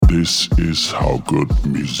This is how good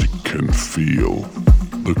music can feel.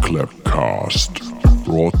 The Clapcast,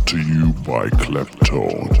 brought to you by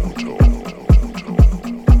Claptone.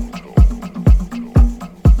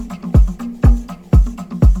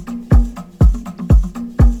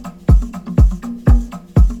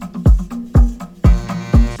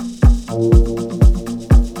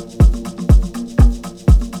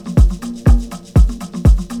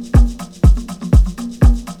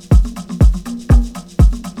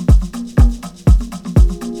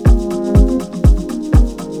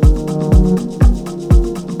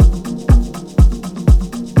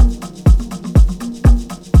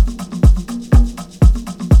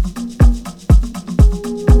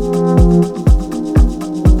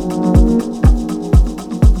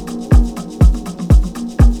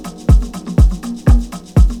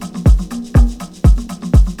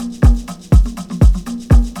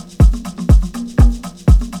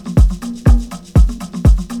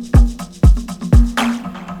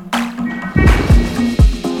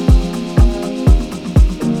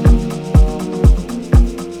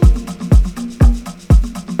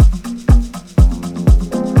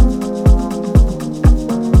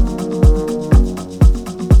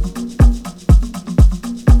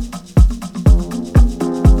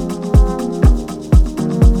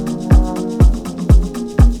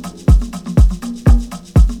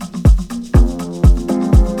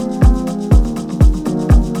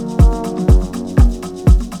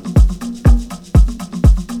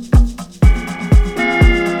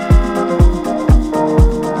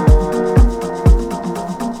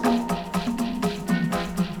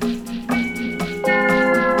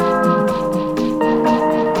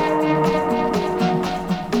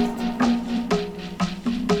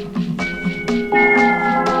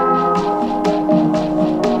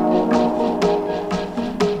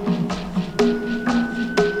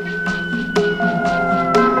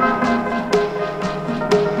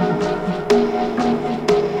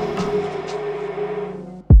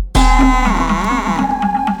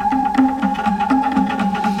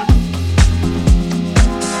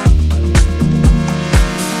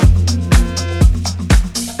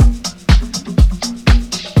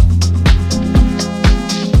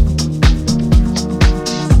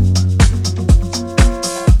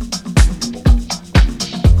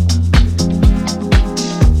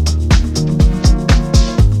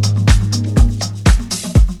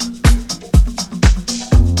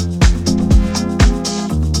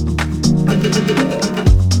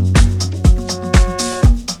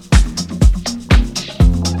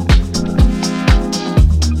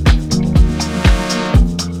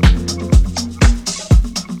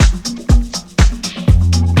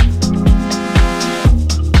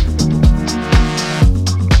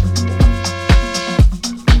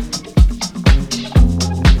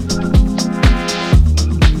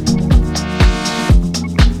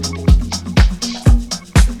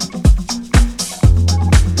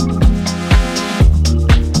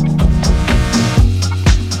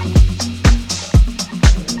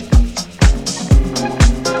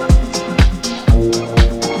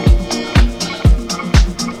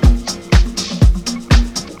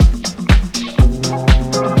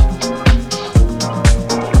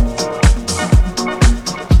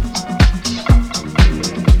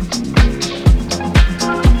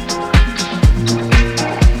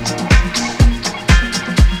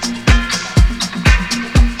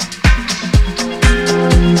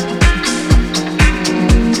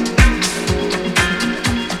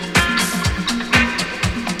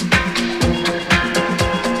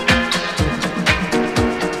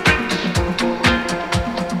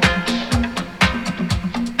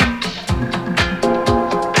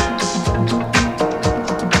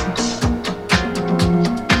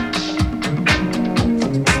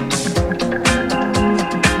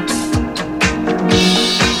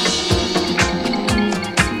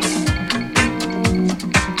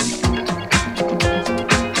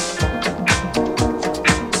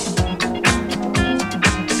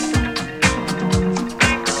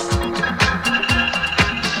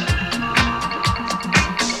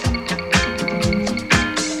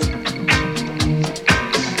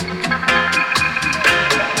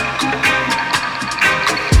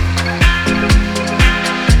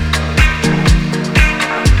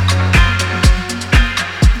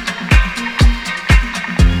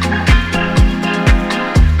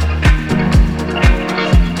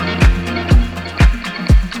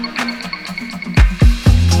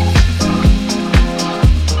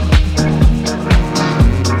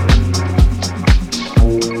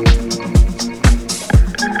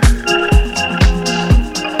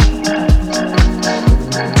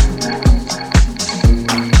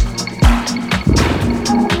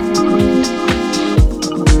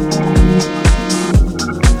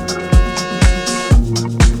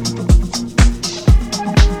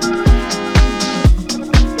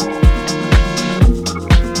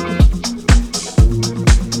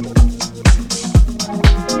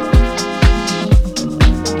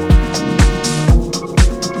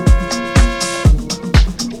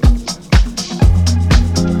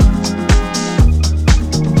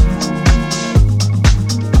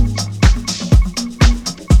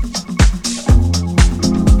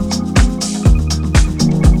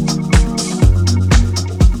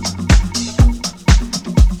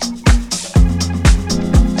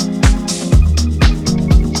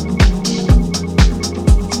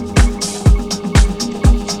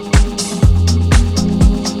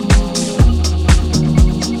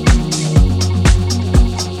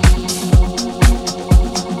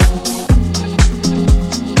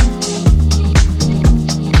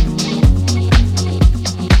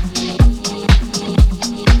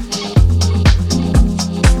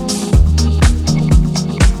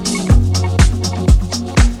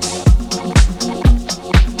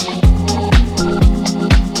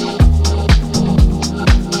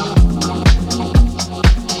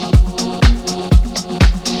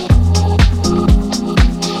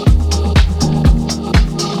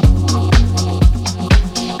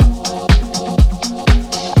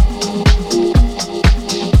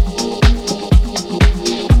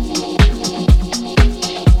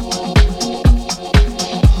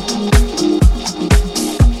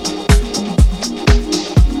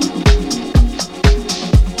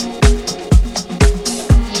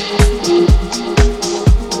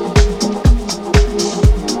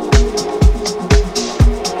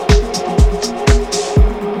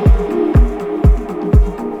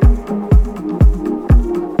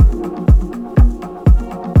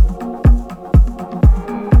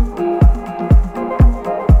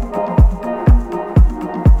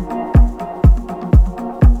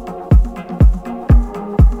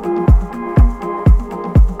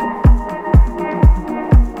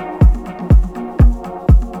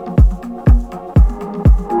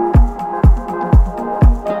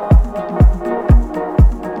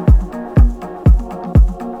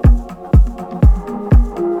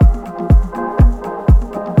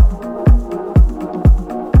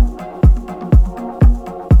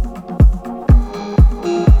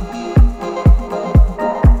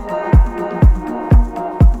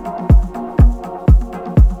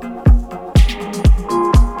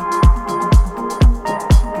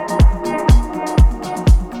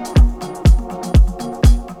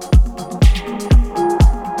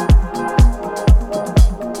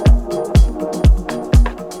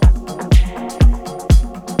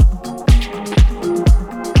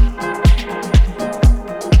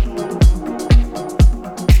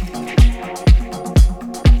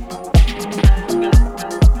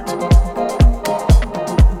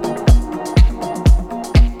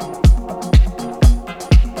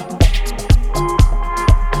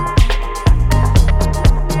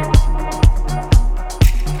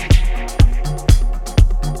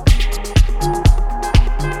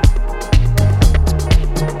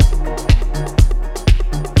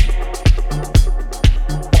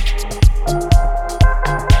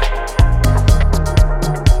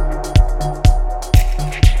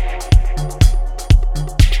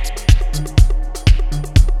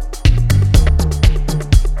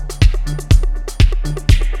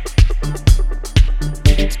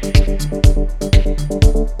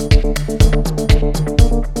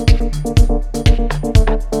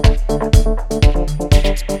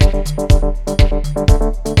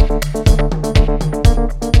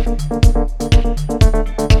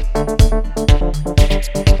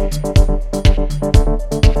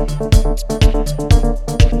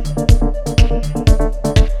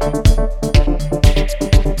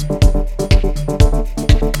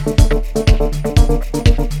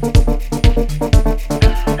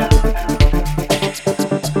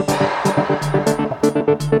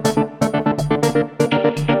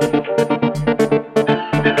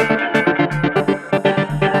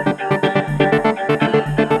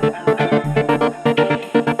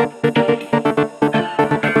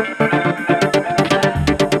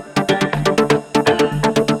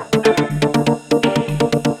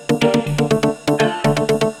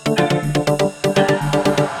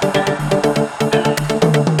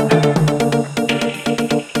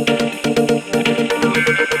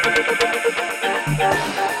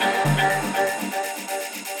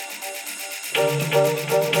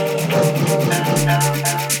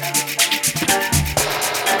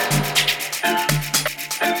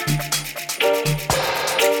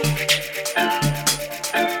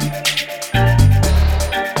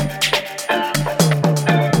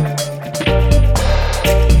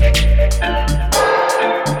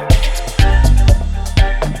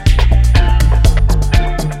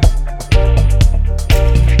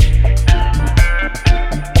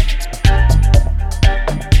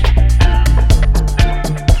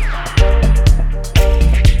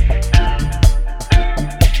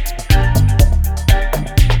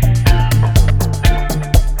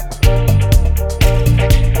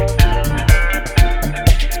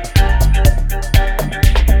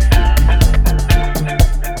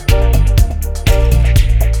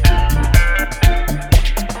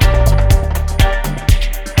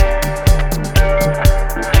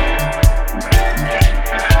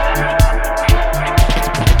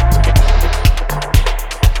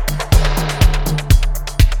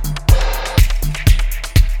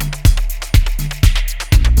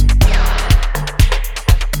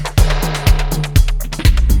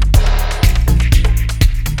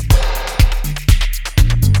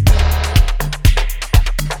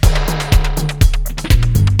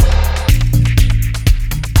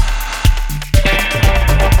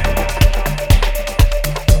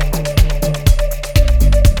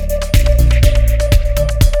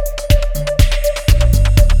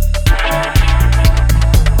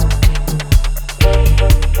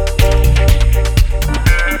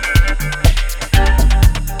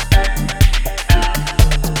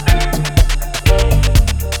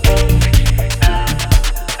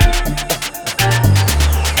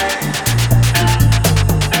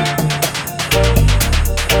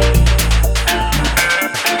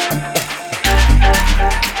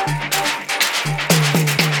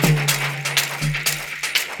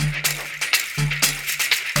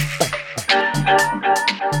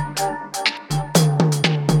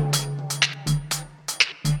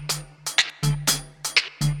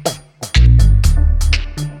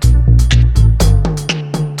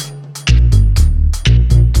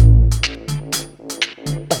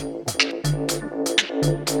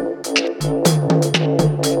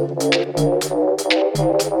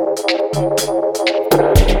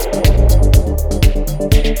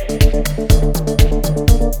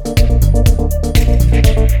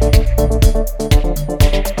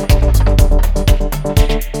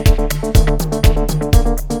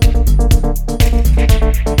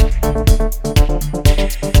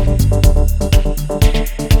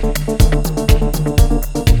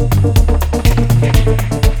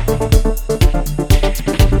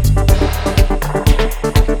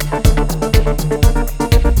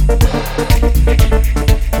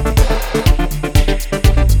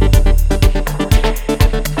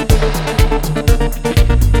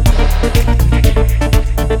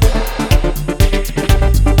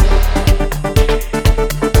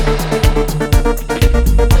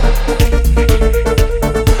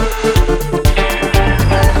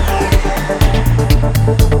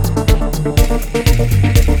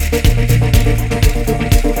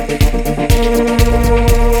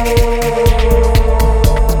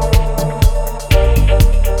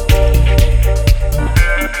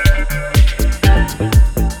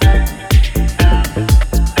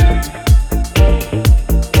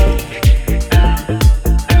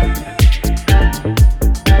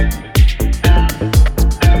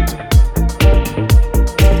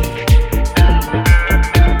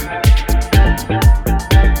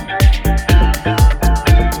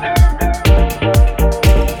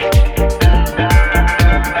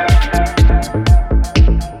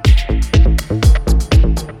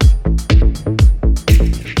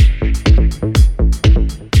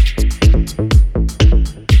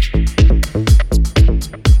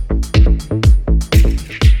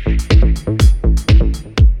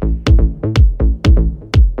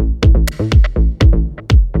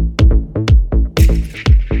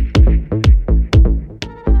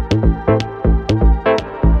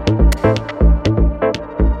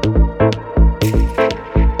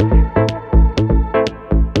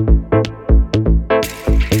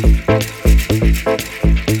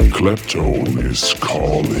 Kleptone is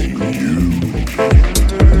calling you.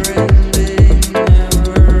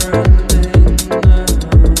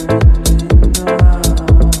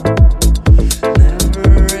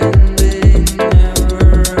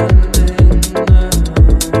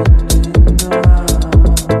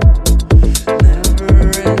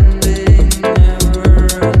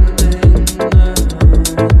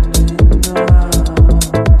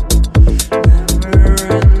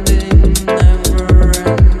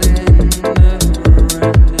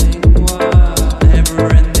 Never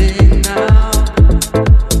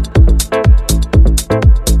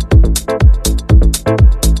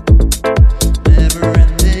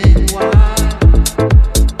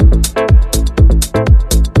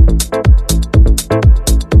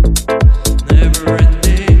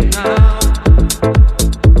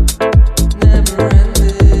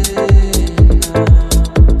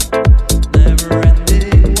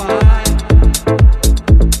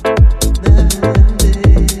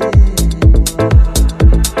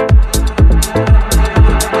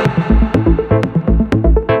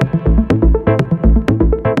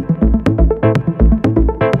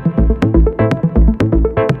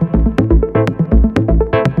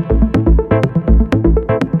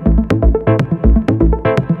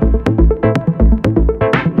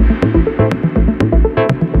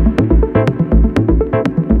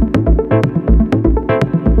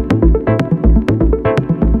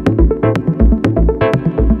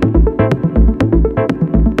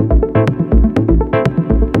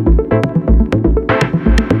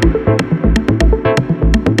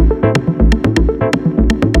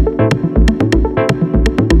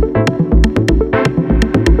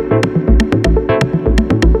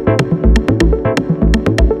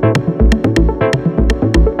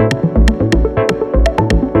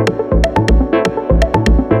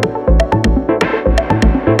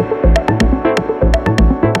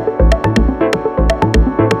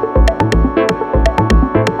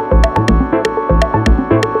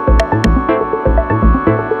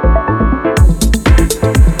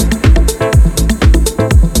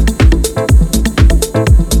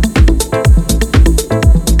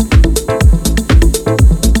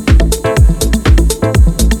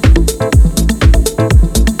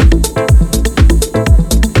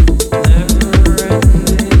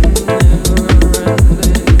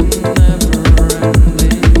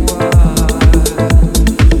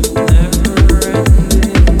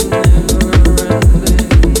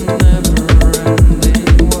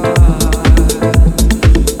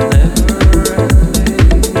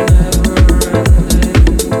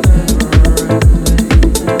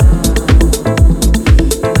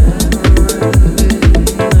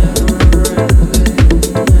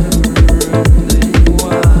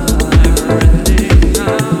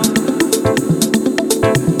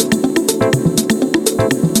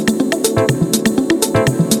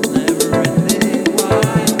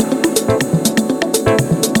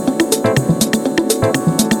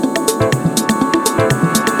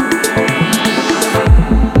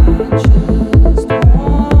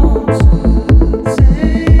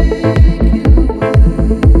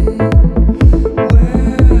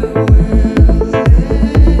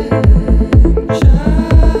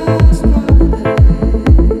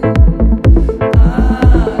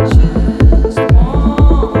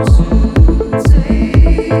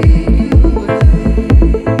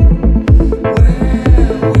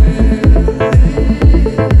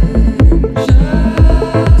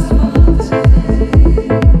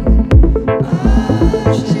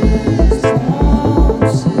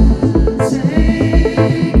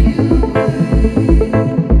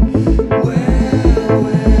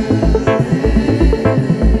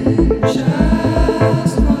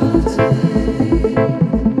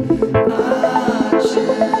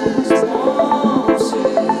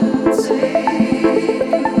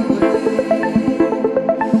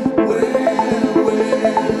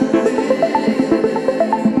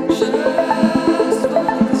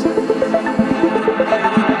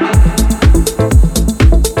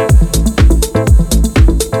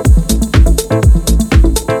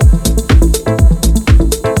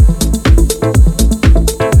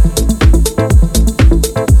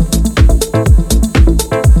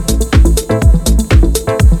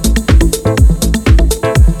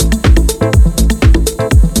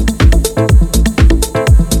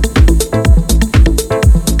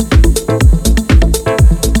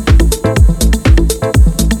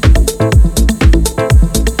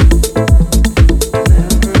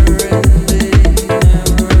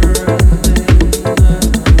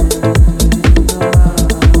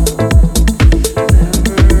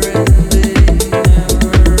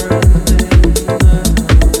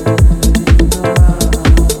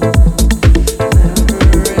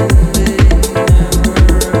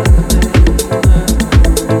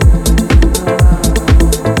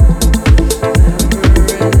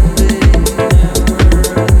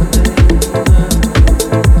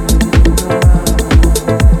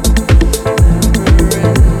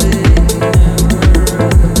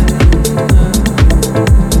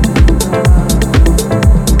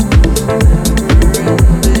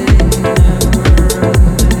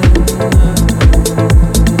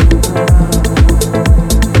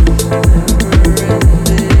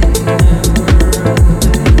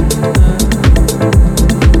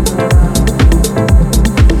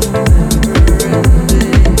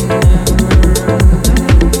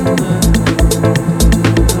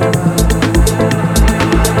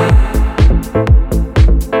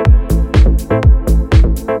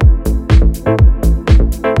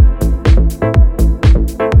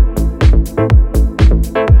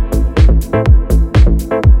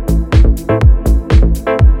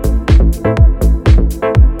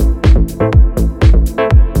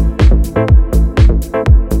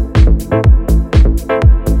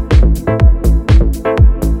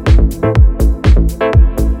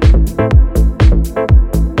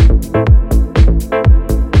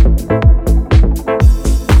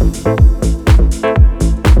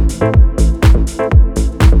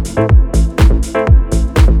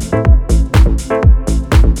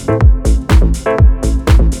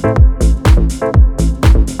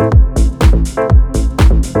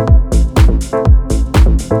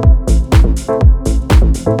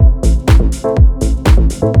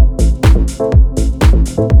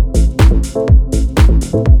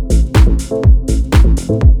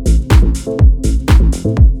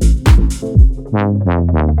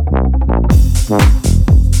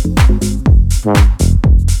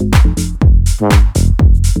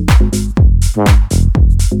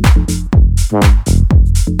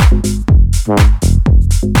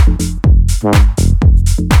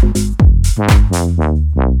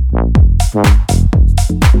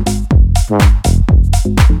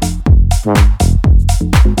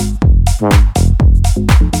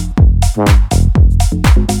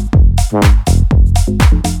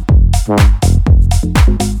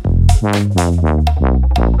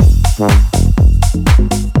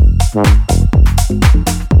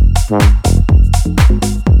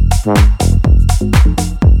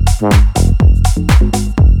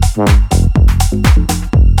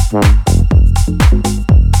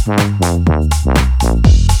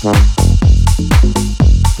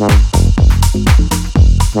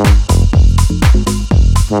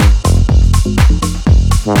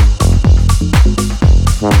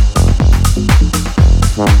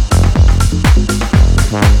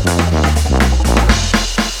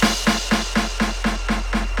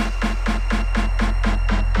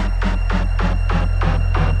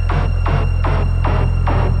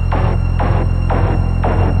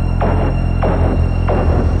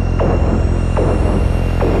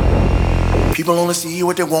People only see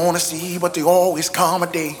what they want to see, but they always come a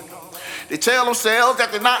day. They tell themselves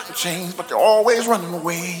that they're not in chains, but they're always running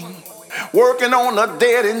away. Working on a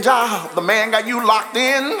dead-end job, the man got you locked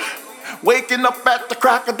in. Waking up at the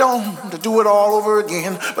crack of dawn to do it all over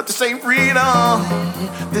again. But this ain't freedom,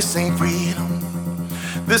 this ain't freedom.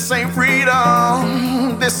 This ain't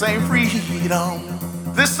freedom, this ain't freedom.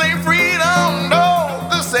 This ain't freedom, no,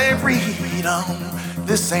 this ain't freedom.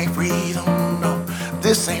 This ain't freedom, no,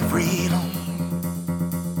 this ain't freedom.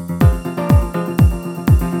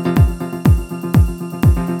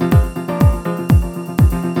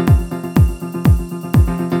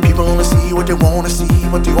 People only see what they want to see,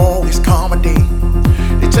 but they always come a day.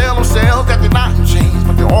 They tell themselves that they're not in chains,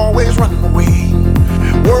 but they're always running away.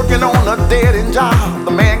 Working on a dead-end job,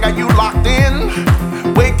 the man got you locked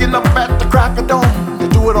in. Waking up at the crack of dawn to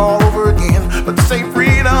do it all over again. But this ain't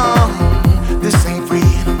freedom, this ain't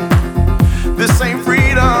freedom. This ain't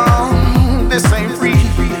freedom, this ain't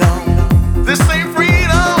freedom. This ain't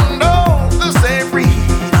freedom, no, this ain't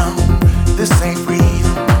freedom. This ain't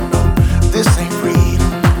freedom, no, this ain't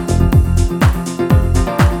freedom.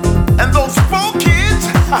 And those poor kids,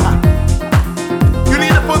 you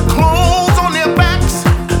need to put clothes on their backs.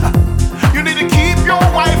 You need to keep your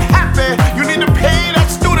wife happy. You need to pay that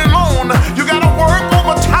student loan. You gotta work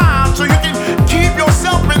overtime so you can keep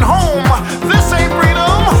yourself in home. This ain't freedom.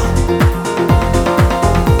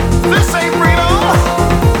 This ain't freedom.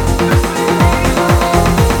 This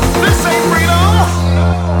ain't freedom.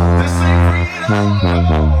 This ain't freedom.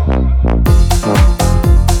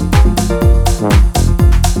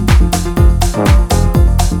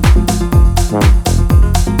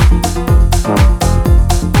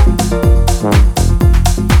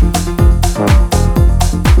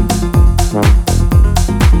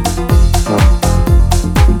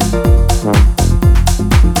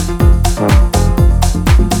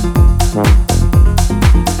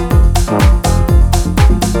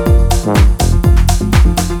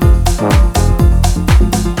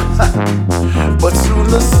 But soon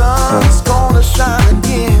the sun's gonna shine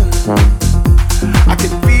again. I can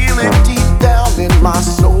feel it deep down in my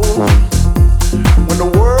soul. When the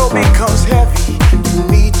world becomes heavy, you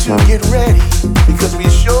need to get ready, because we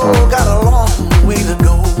sure got a long way to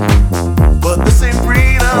go. But this ain't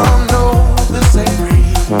freedom, no, this ain't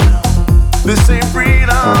freedom. This ain't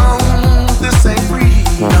freedom, this ain't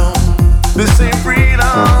freedom. This ain't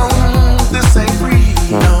freedom, this ain't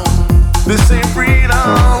freedom. This ain't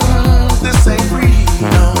freedom. This ain't freedom.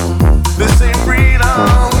 This ain't freedom.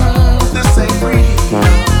 This ain't freedom.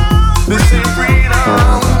 This ain't freedom.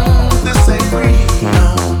 This ain't freedom.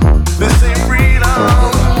 This ain't freedom.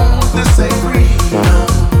 This ain't freedom.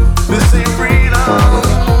 This ain't freedom.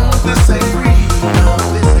 This ain't freedom.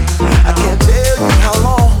 I can't tell you how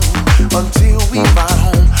long until we find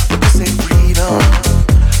home, but this ain't freedom.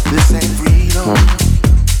 This ain't freedom.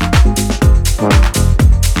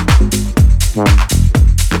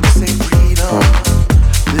 This ain't freedom.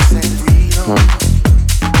 This ain't freedom.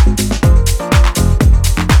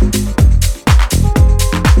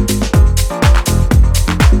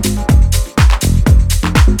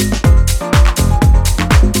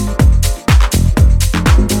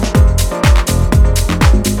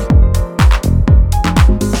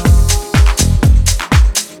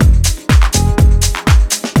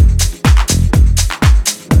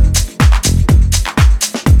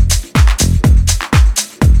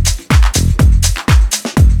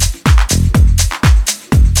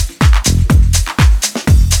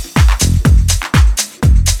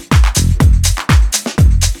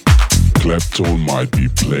 Claptone might be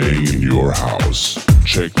playing in your house.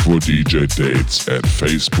 Check for DJ dates at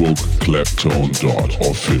Facebook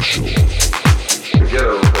claptone.official. The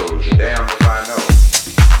ghetto code, damn if I know.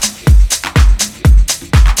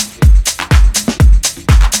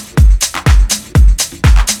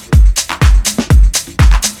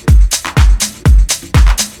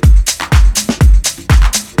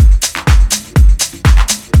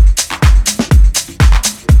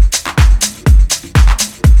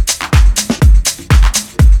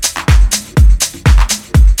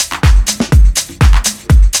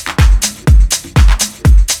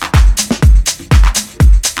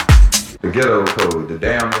 The ghetto code, the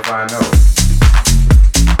damn if I know.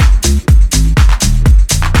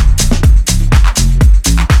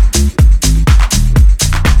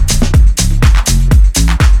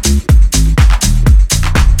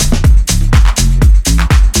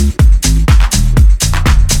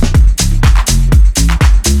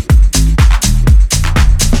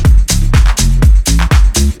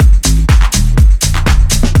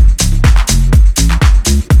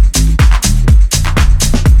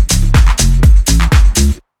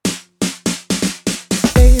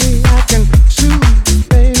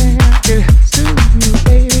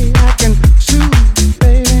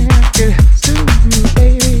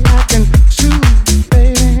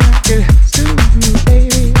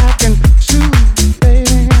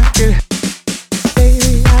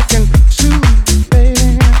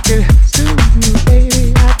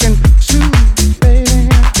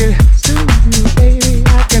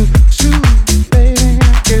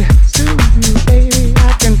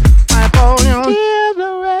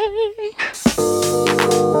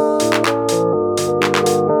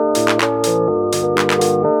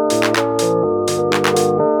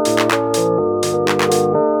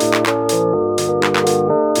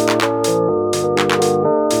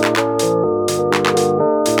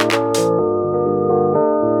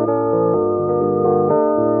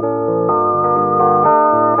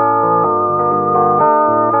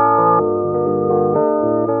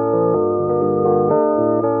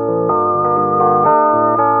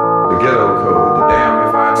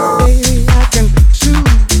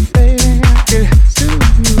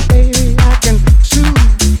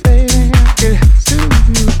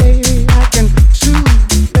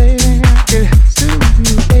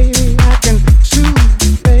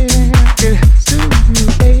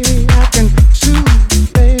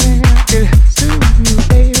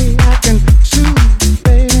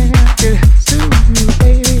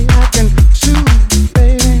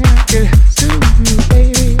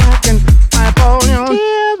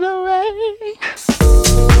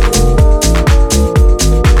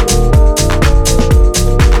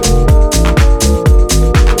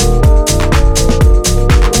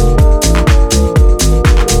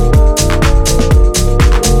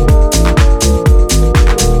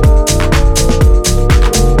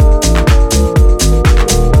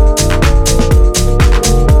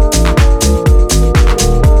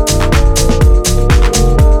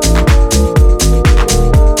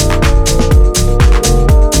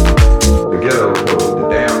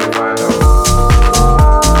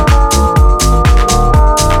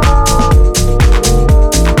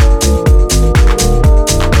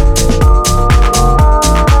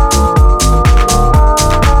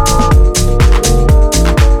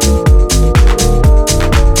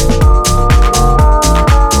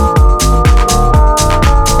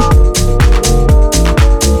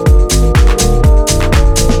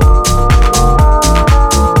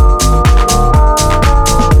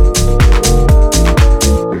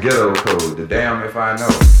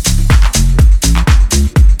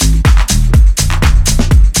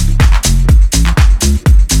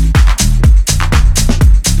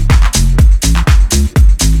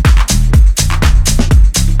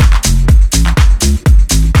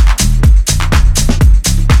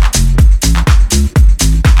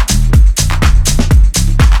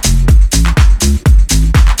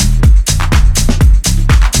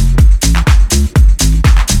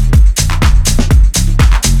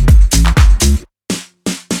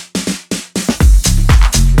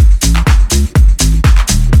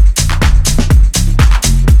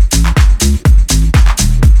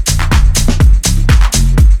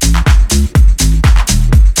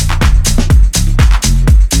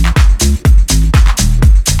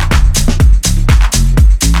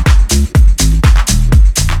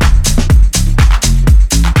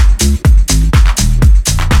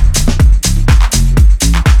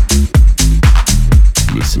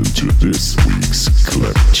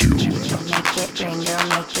 tune. Make it ring, girl,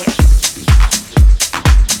 make it.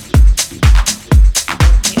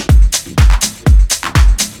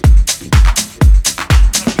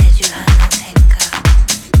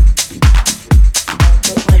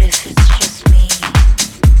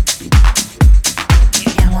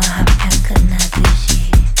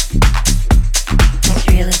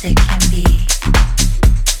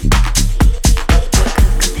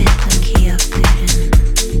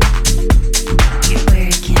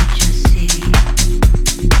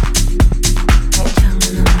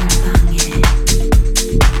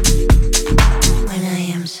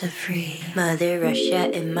 Mother Russia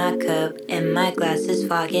in my cup, and my glass is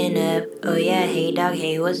fogging up. Oh yeah, hey dog,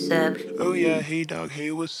 hey what's up? Oh yeah, hey dog,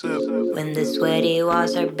 hey what's up? When the sweaty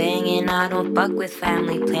walls are banging, I don't fuck with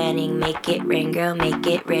family planning. Make it rain, girl, make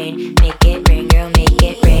it rain. Make it rain, girl, make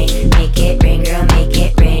it rain. Make it rain, girl, make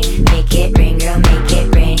it rain. Make it rain, girl, make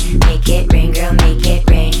it rain. Make it rain, girl, make it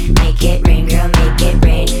rain. Make it rain, girl, make it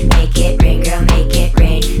rain. Make it rain, girl, make it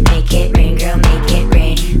rain. Make it rain, girl, make it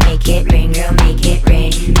rain. Make it rain, girl, make it rain.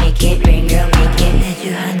 Make it rain, girl, make it.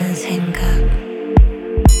 내주 하는 생각.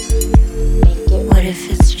 What if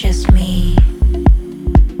it's just me?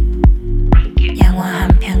 영화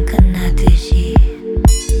한 편 끝나듯이.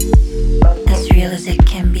 As real as it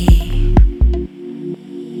can be.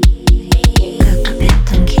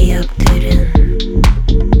 급급했던 기억들은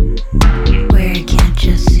where I can't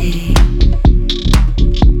just see.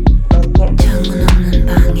 창문 없는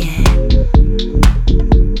방에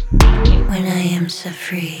when I am so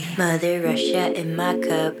free. Mother Russia in my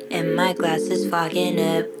cup, and my glass is fogging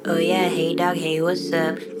up. Oh yeah, hey dog, hey what's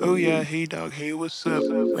up? Oh yeah, hey dog, hey what's up?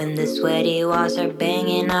 When the sweaty walls are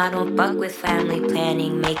banging, I don't fuck with family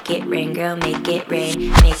planning. Make it rain, girl, make it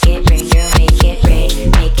rain. Make it rain, girl, make it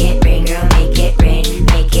rain. Make it rain, girl, make it rain.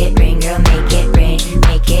 Make it rain, girl, make it rain.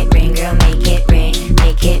 Make it rain, girl, make it rain.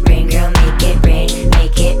 Make it rain, girl, make it rain.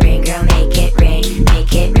 Make it rain, girl, make it rain.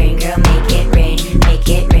 Make it rain, girl, make it rain. Make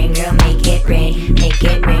it rain, girl, make it rain. Make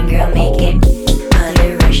it rain, girl, make it.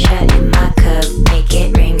 Mother Russia in my cup. Make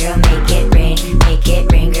it rain, girl, make it rain. Make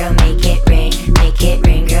it rain, girl, make it rain. Make it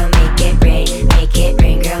rain, girl, make it rain. Make it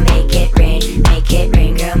rain, girl, make it rain. Make it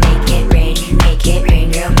rain, girl, make it rain. Make it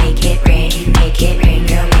rain, girl, make it rain. Make it rain,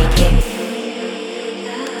 girl, make it.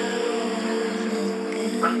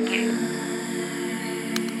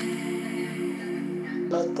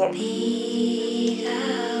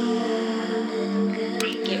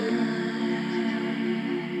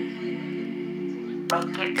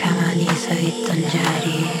 가만히 서 있던 자리.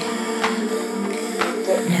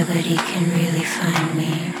 Nobody can really find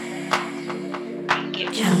me.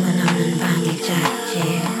 창문 없는 방이 작지.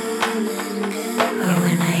 Or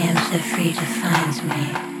when I am so free defines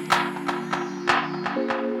me.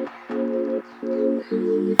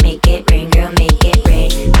 Make it rain, girl, make it rain.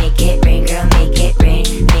 Make it rain, girl, make it rain.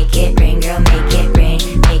 Make it rain, girl, make it rain.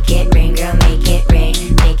 Make it rain, girl, make it rain.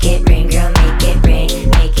 Make it rain, girl, make it rain.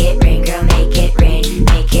 Make it rain, girl, make it rain.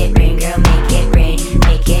 Make it rain, girl, make it rain.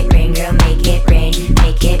 Make it rain, girl, make it rain.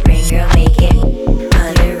 Make it rain, girl, make it.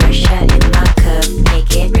 Mother Russia in my cup.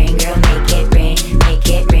 Make it rain, girl, make it rain. Make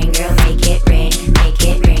it rain, girl, make it rain. Make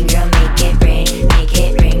it rain, girl, make it rain. Make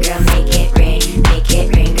it rain, girl, make it rain. Make it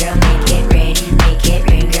rain, girl, make it rain. Make it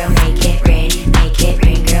rain, girl, make it rain. Make it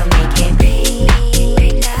rain, girl, make it rain.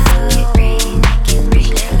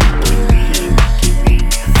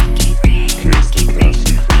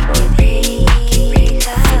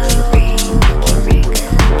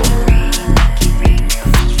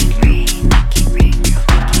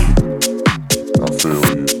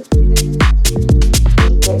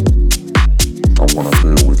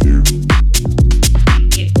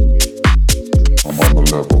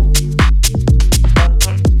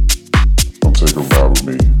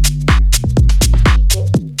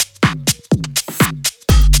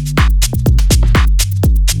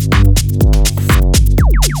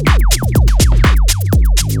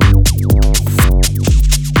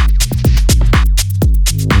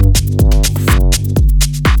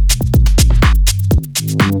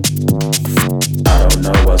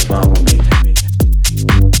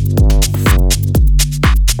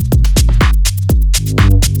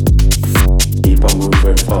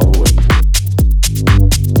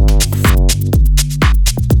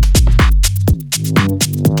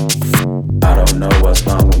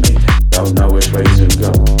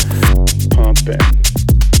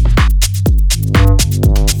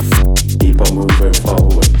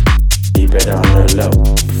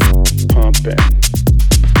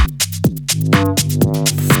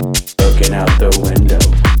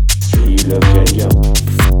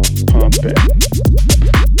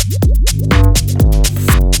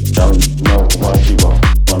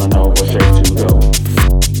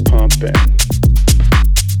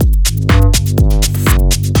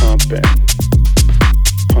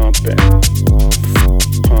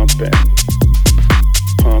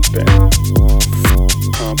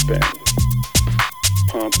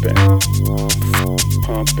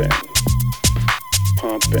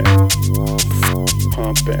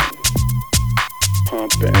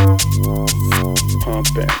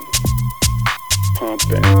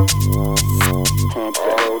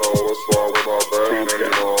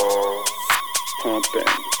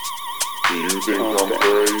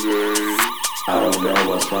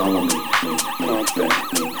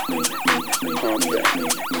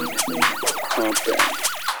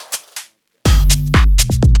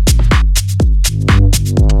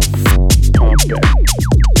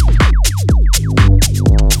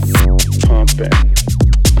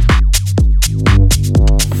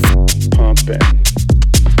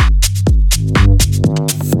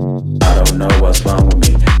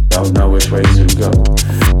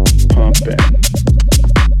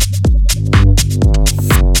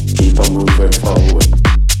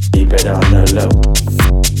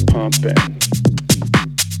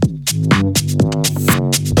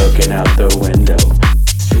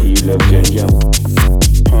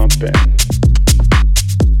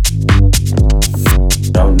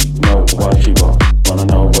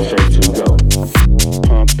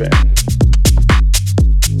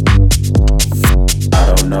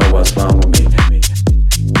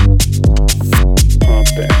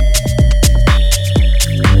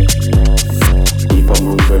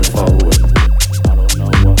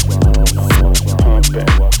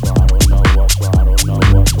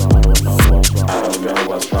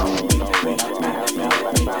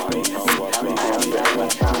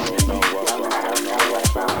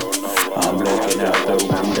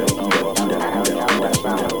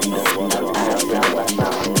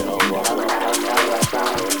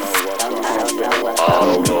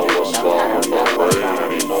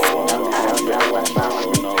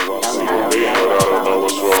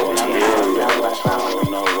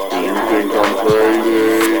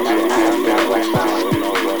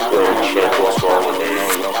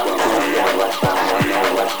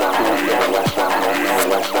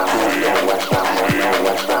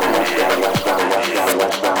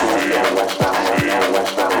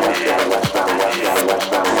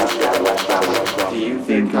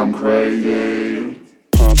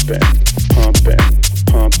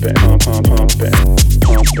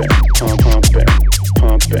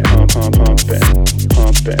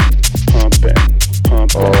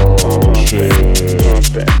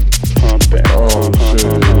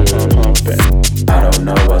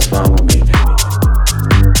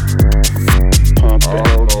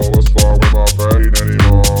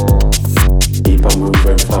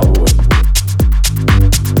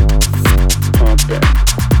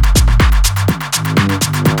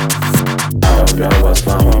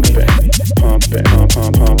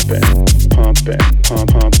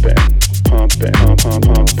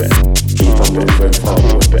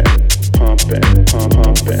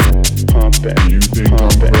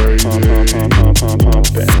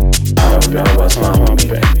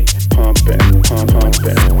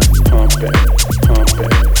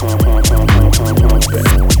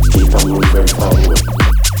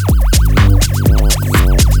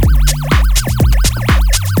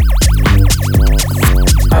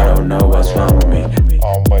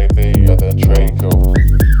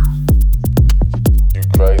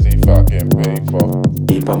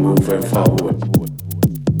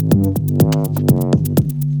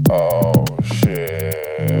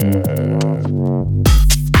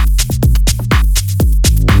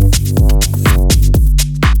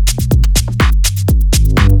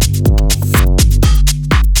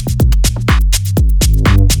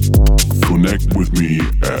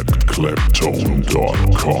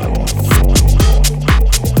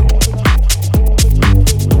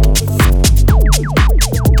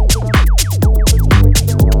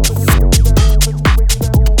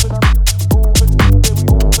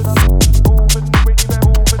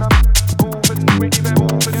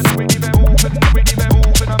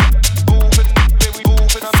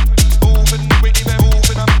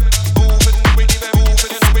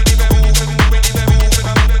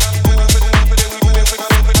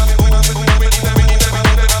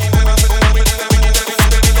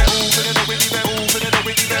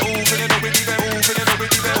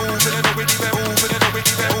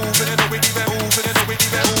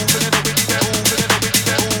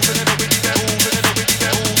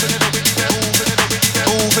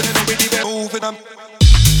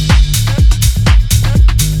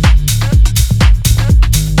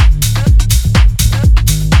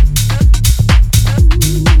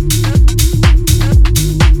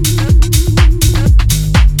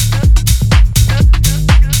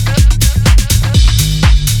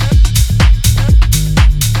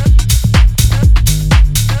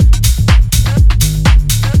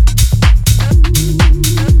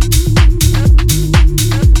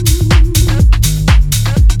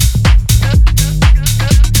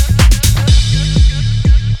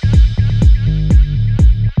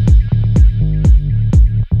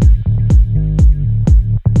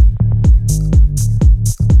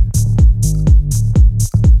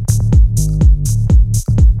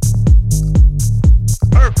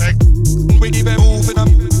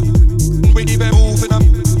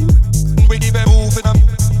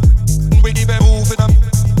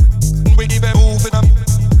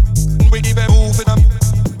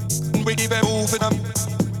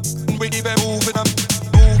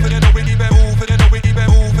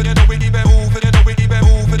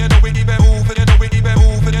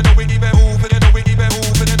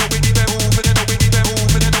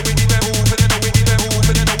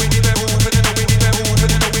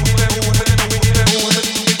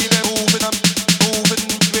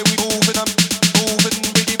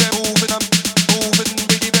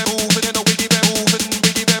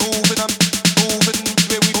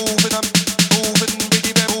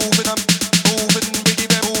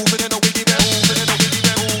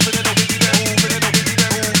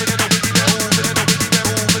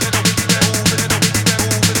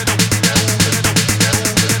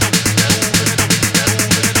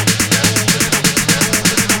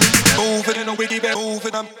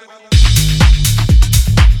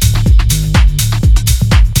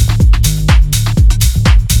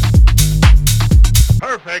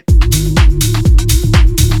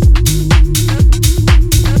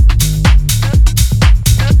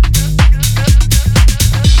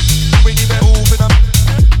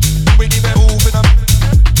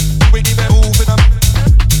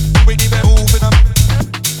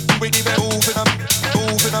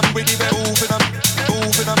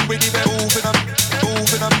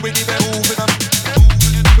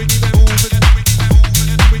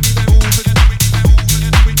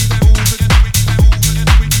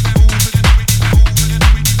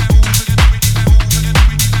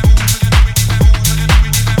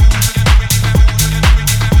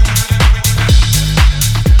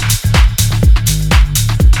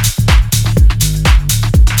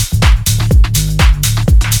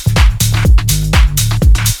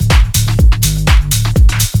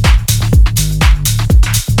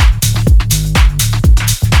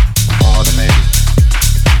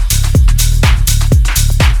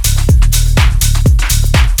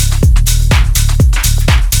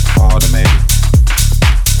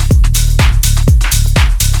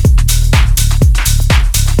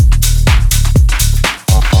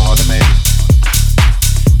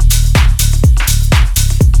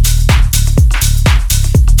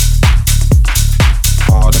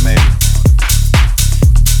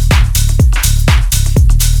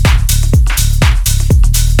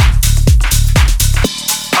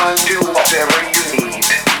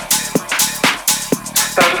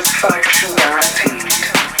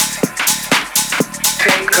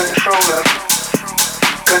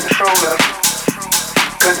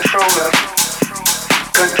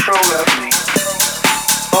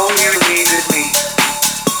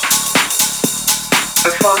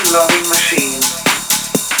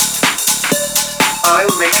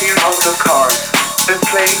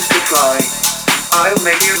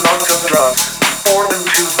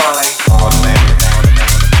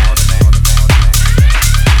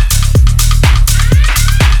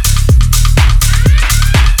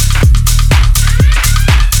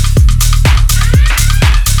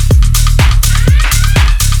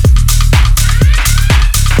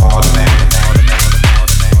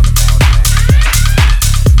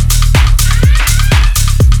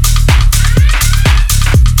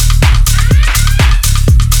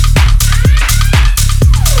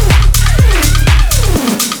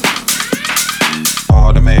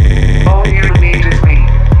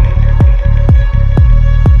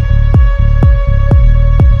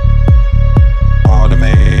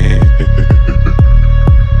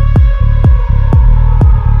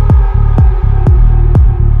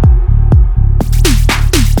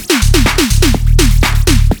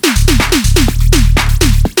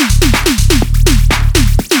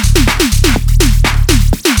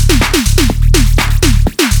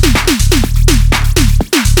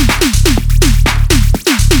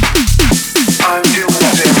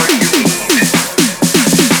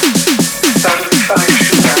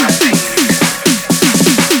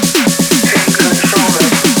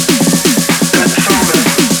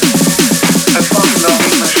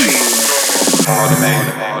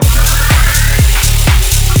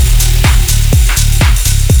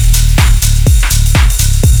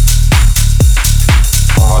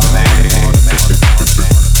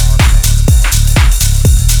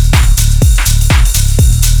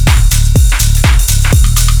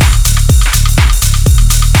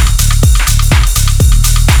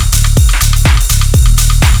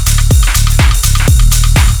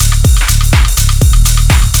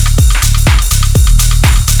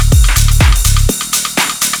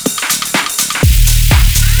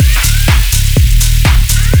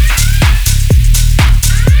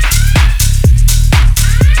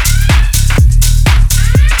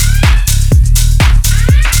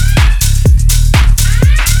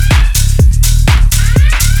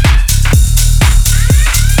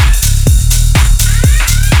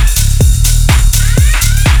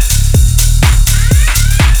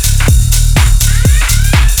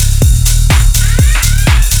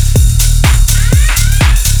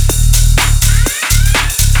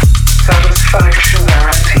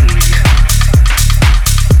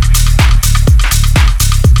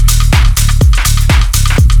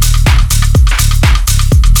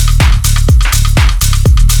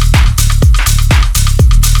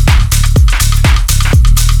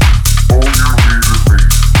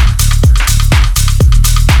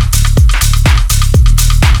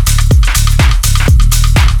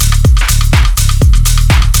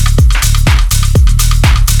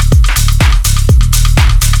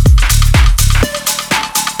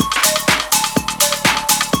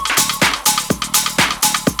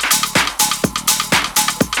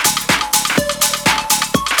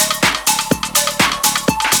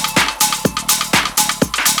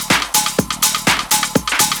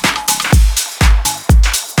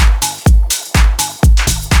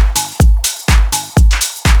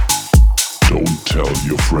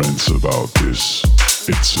 friends about this.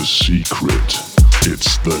 It's a secret.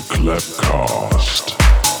 It's the Clapcast.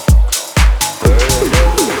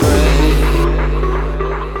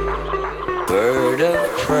 Bird of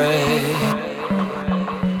prey,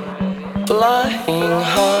 flying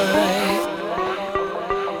high,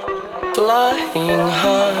 flying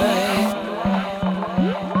high.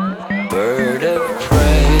 Bird of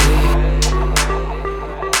prey,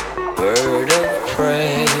 bird of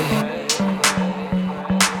prey,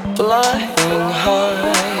 flying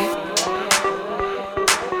high,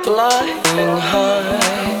 flying high.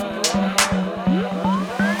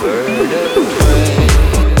 Bird of prey.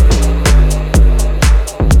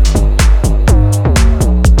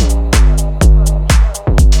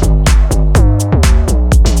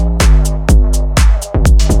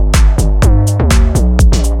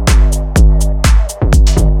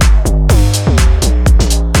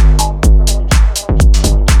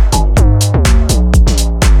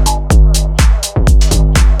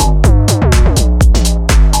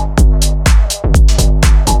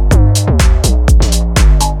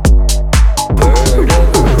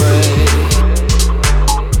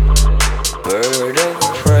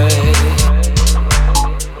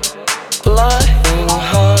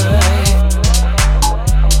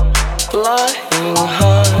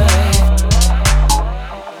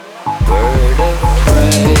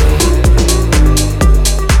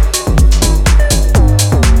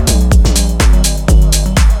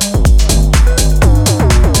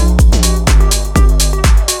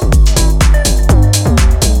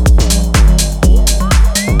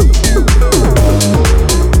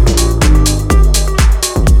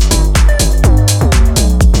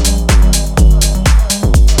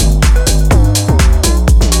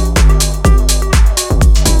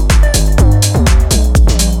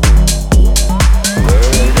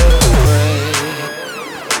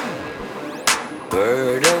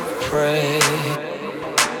 prey,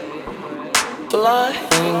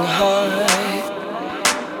 flying high,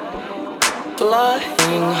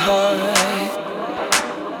 flying high,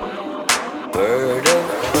 bird of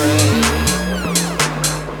prey,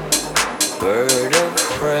 bird of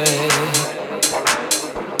prey,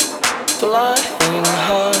 flying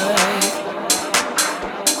high,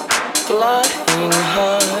 flying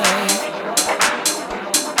high,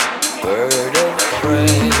 bird of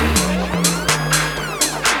prey,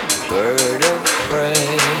 bird of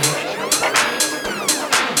prey,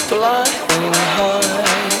 flying high,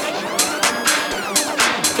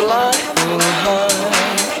 flying high,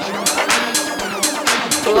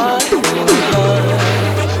 flying high.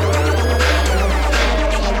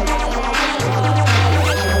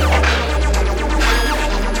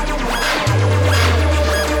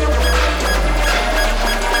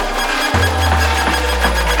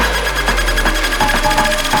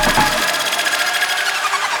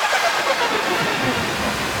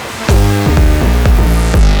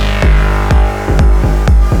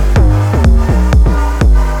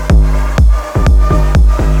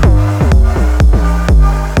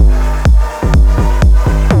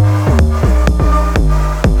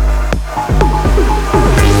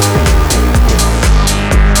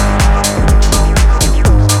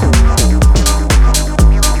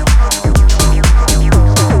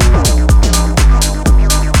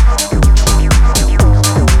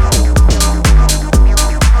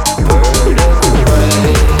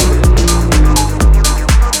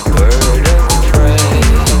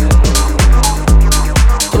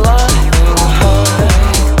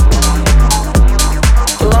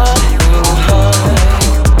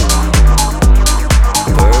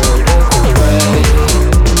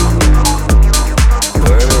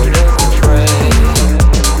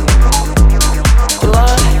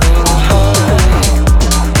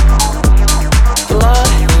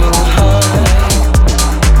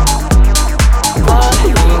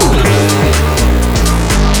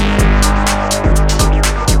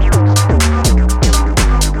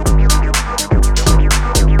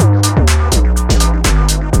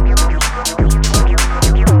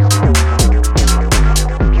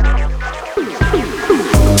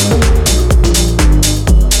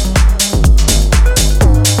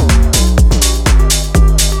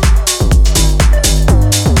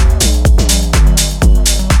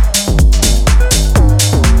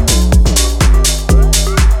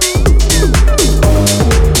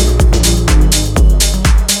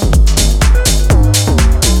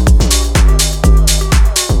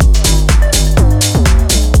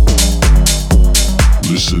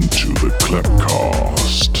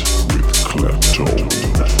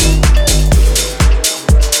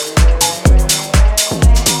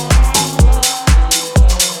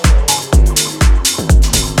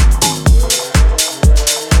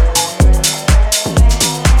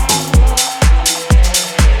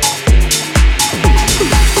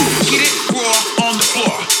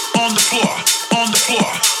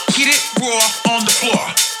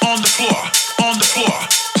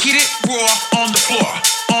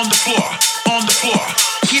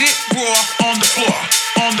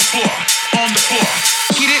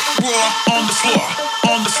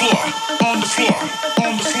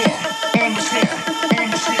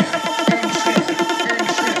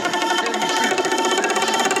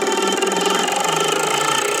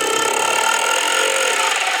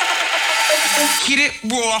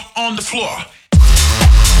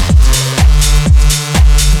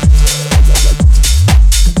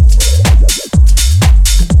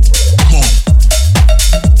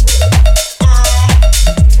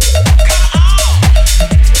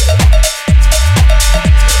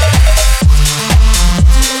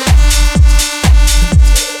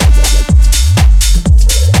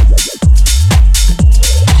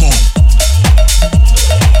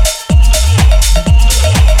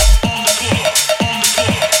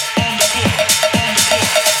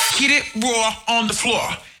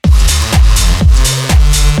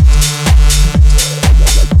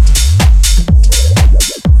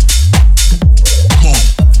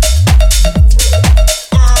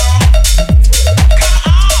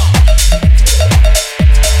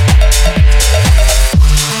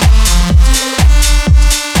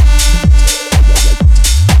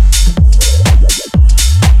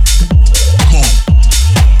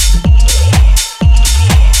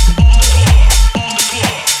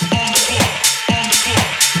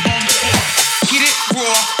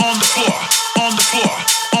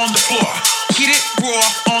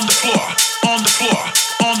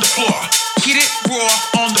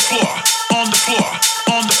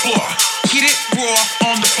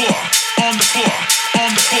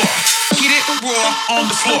 on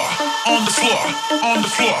the floor, on the floor, on the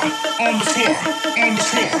floor, on the floor, on the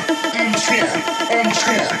floor, on the floor, on the floor, on the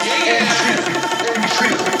floor, on the floor, on the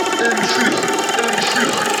floor, on the floor, on the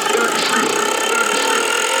floor.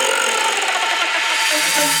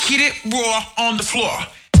 Hit it raw on the floor.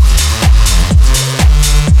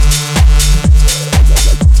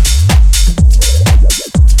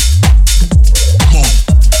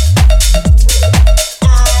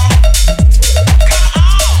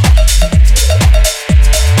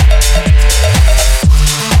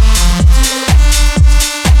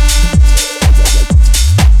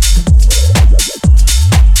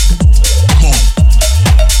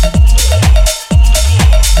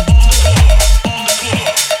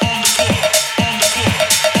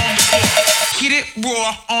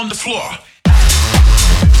 On the floor.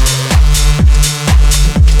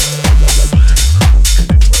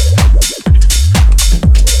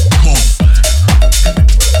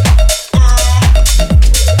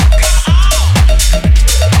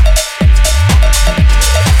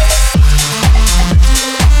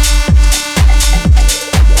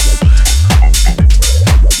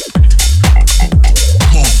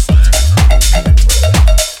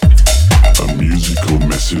 A musical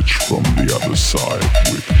message from the other side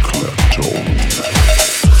with Claptone.